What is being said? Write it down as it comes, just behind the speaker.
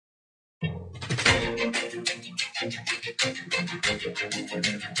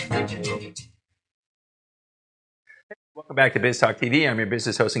Welcome back to BizTalk TV. I'm your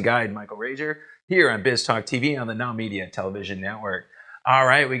business host and guide, Michael Rager, here on BizTalk TV on the Now Media Television Network. All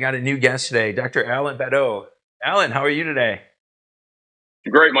right, we got a new guest today, Dr. Alan Badeau. Alan, how are you today?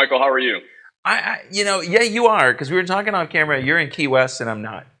 Great, Michael. How are you? Yeah, you are, because we were talking off camera. You're in Key West, and I'm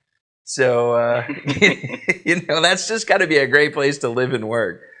not. So, that's just got to be a great place to live and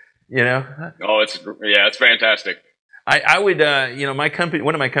work. Oh, it's fantastic. I would, my company,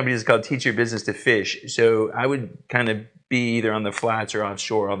 one of my companies is called Teach Your Business to Fish. So I would kind of be either on the flats or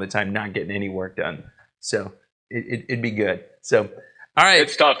offshore all the time, not getting any work done. So it'd be good. So, all right.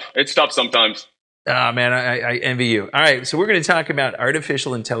 It's tough. It's tough sometimes. Oh, man, I envy you. All right. So we're going to talk about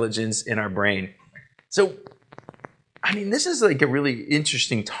artificial intelligence in our brain. So, this is like a really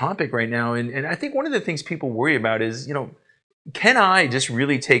interesting topic right now. And I think one of the things people worry about is, can I just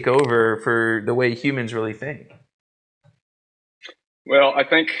really take over for the way humans really think? Well, I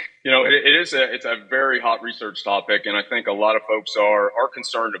think, it's a very hot research topic, and I think a lot of folks are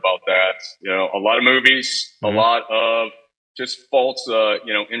concerned about that. A lot of movies, a lot of just false,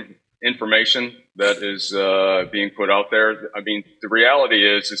 information that is being put out there. The reality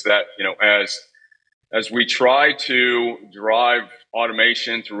is that, as we try to drive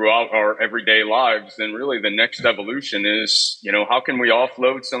automation throughout our everyday lives, then really the next evolution is, how can we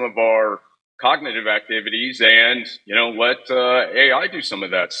offload some of our cognitive activities and, let AI do some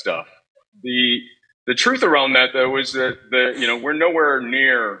of that stuff. The truth around that, though, is that we're nowhere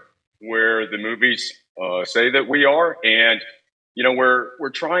near where the movies say that we are, and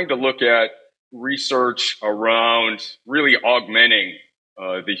we're trying to look at research around really augmenting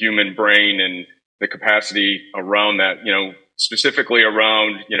the human brain and the capacity around that. Specifically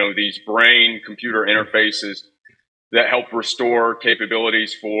around these brain computer interfaces that help restore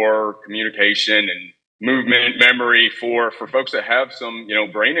capabilities for communication and movement, memory for folks that have some,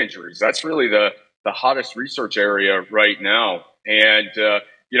 brain injuries. That's really the hottest research area right now. And,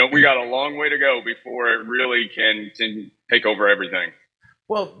 we got a long way to go before it really can take over everything.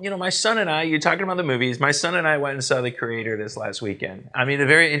 Well, my son and I, you're talking about the movies. My son and I went and saw The Creator this last weekend. A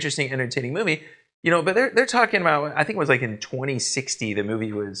very interesting, entertaining movie. But they're talking about, I think it was like in 2060, the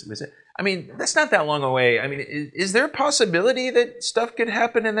movie was. That's not that long away. Is there a possibility that stuff could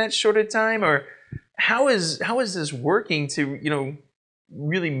happen in that short of time, or how is this working to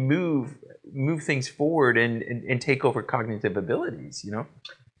really move things forward and take over cognitive abilities?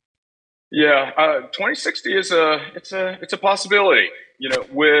 Yeah, 2060 is a possibility.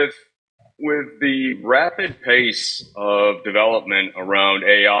 With the rapid pace of development around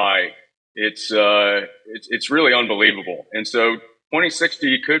AI. It's really unbelievable. And so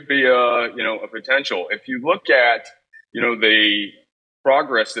 2060 could be a potential. If you look at, the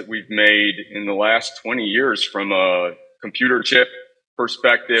progress that we've made in the last 20 years from a computer chip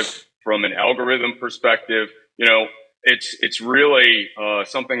perspective, from an algorithm perspective, it's really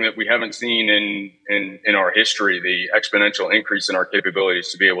something that we haven't seen in our history, the exponential increase in our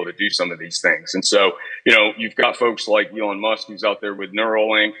capabilities to be able to do some of these things. And so, you've got folks like Elon Musk who's out there with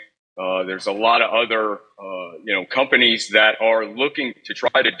Neuralink. There's a lot of other, companies that are looking to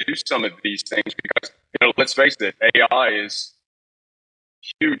try to do some of these things because, let's face it, AI is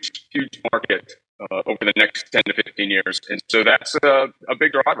huge market over the next 10 to 15 years. And so that's a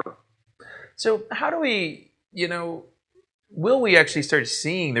big driver. So how do we, will we actually start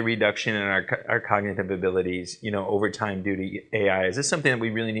seeing the reduction in our cognitive abilities, over time due to AI? Is this something that we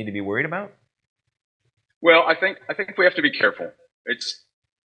really need to be worried about? Well, I think we have to be careful.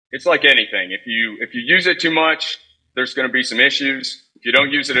 It's like anything. If you use it too much, there's going to be some issues. If you don't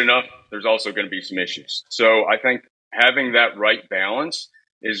use it enough, there's also going to be some issues. So I think having that right balance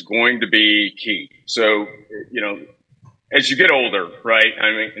is going to be key. So, as you get older, right?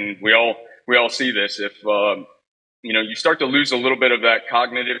 And we all see this. If, you start to lose a little bit of that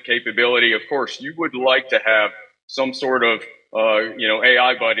cognitive capability, of course, you would like to have some sort of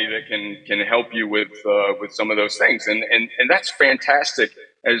AI buddy that can help you with some of those things. And that's fantastic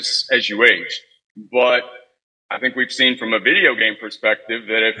as you age. But I think we've seen from a video game perspective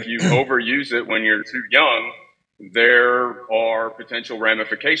that if you overuse it when you're too young, there are potential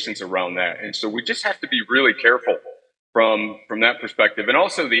ramifications around that. And so we just have to be really careful from that perspective. And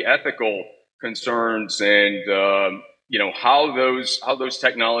also the ethical concerns and, how those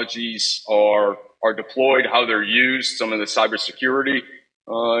technologies are deployed, how they're used, some of the cybersecurity,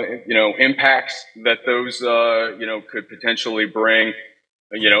 impacts that those, could potentially bring.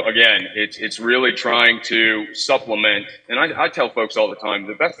 Again, it's really trying to supplement. And I tell folks all the time,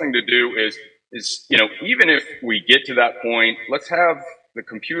 the best thing to do is, even if we get to that point, let's have the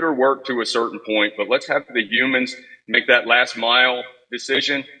computer work to a certain point, but let's have the humans make that last mile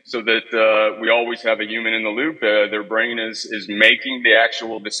decision so that we always have a human in the loop. Their brain is making the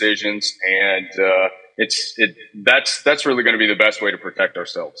actual decisions, and that's really going to be the best way to protect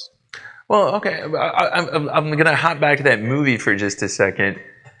ourselves. Well, okay, I'm going to hop back to that movie for just a second.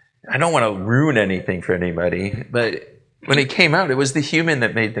 I don't want to ruin anything for anybody, but when it came out, it was the human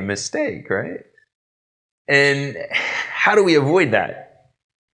that made the mistake, right? And how do we avoid that?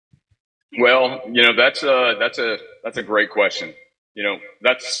 Well, that's a great question.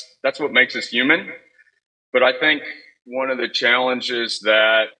 That's what makes us human. But I think one of the challenges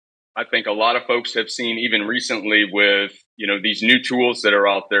that I think a lot of folks have seen even recently with, these new tools that are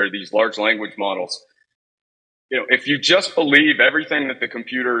out there, these large language models, if you just believe everything that the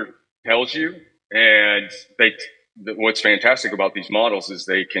computer tells you, and what's fantastic about these models is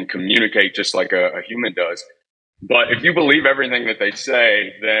they can communicate just like a human does. But if you believe everything that they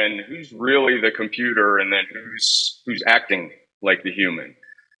say, then who's really the computer, and then who's acting like the human?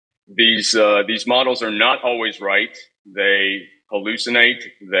 These models are not always right. They hallucinate.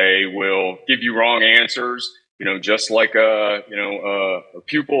 They will give you wrong answers. Just like a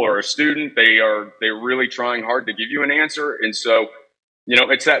pupil or a student, they're really trying hard to give you an answer. And so,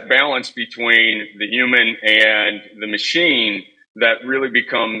 it's that balance between the human and the machine that really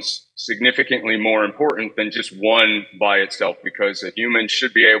becomes significantly more important than just one by itself, because a human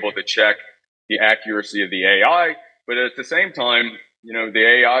should be able to check the accuracy of the AI, but at the same time,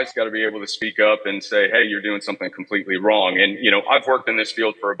 the AI's got to be able to speak up and say, hey, you're doing something completely wrong. And, I've worked in this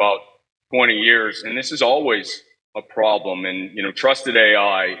field for about 20 years, and this is always a problem. And, trusted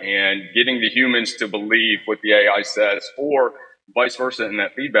AI and getting the humans to believe what the AI says, or vice versa in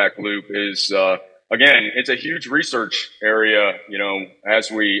that feedback loop is, again, it's a huge research area,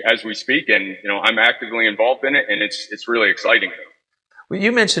 as we speak, and, I'm actively involved in it, and it's really exciting. Well,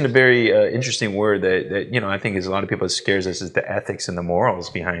 you mentioned a very interesting word that I think is a lot of people scares us, is the ethics and the morals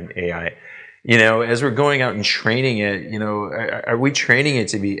behind AI. As we're going out and training it, are we training it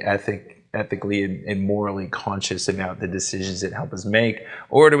to be ethically and morally conscious about the decisions it help us make,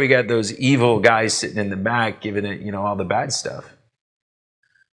 or do we got those evil guys sitting in the back giving it, all the bad stuff?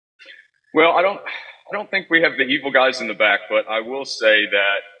 Well, I don't think we have the evil guys in the back, but I will say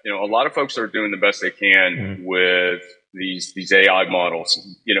that, a lot of folks are doing the best they can with these AI models.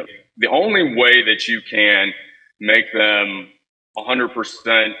 The only way that you can make them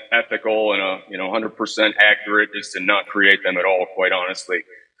 100% ethical and 100% accurate is to not create them at all, quite honestly.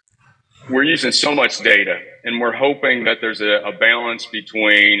 We're using so much data, and we're hoping that there's a balance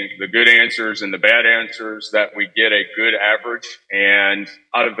between the good answers and the bad answers, that we get a good average, and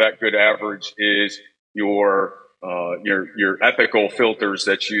out of that good average is your ethical filters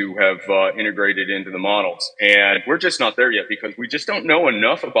that you have integrated into the models. And we're just not there yet, because we just don't know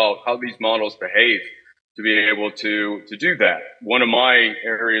enough about how these models behave to be able to do that. One of my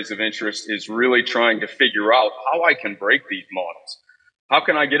areas of interest is really trying to figure out how I can break these models. How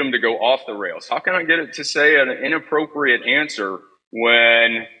can I get them to go off the rails? How can I get it to say an inappropriate answer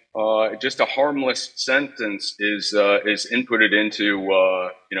when just a harmless sentence is inputted into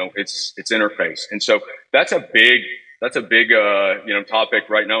its interface? And so that's a big topic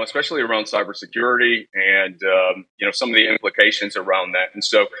right now, especially around cybersecurity and some of the implications around that. And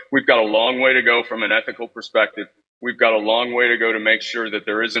so we've got a long way to go from an ethical perspective. We've got a long way to go to make sure that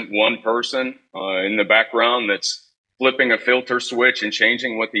there isn't one person in the background that's flipping a filter switch and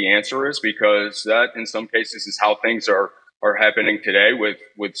changing what the answer is, because that in some cases is how things are happening today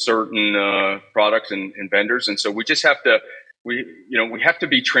with certain products and vendors. And so we just have to we have to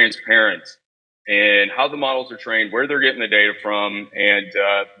be transparent in how the models are trained, where they're getting the data from, and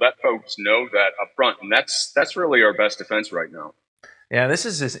let folks know that up front. And that's really our best defense right now. Yeah, this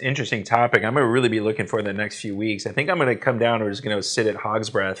is this interesting topic. I'm going to really be looking for the next few weeks. I think I'm going to come down, or just going to sit at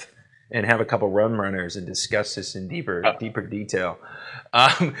Hog's Breath and have a couple rum runners and discuss this in deeper detail.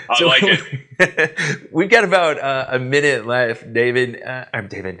 I like it. We've got about a minute left,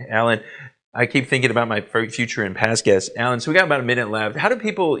 Alan. I keep thinking about my future and past guests, Alan. So we got about a minute left. How do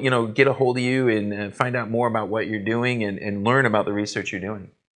people, get a hold of you and find out more about what you're doing and learn about the research you're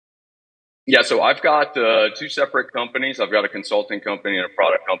doing? Yeah, so I've got two separate companies. I've got a consulting company and a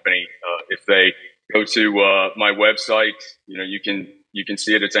product company. If they go to my website, you can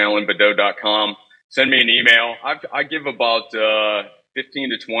see it. It's alanbadeau.com. Send me an email. I give about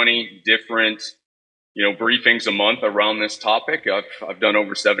 15 to 20 different, briefings a month around this topic. I've done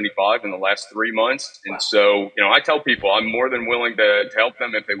over 75 in the last 3 months. And so, I tell people I'm more than willing to help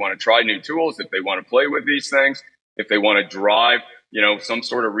them if they want to try new tools, if they want to play with these things, if they want to drive some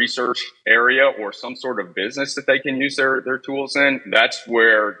sort of research area or some sort of business that they can use their tools in, that's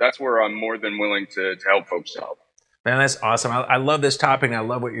where I'm more than willing to help folks out. Man, that's awesome. I love this topic, and I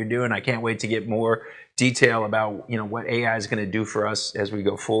love what you're doing. I can't wait to get more detail about what AI is going to do for us as we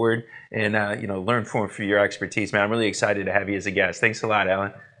go forward, and learn from your expertise, man. I'm really excited to have you as a guest. Thanks a lot,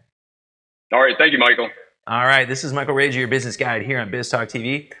 Alan. All right, thank you, Michael. All right, this is Michael Rager, your business guide here on BizTalk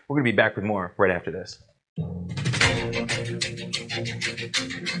TV. We're going to be back with more right after this.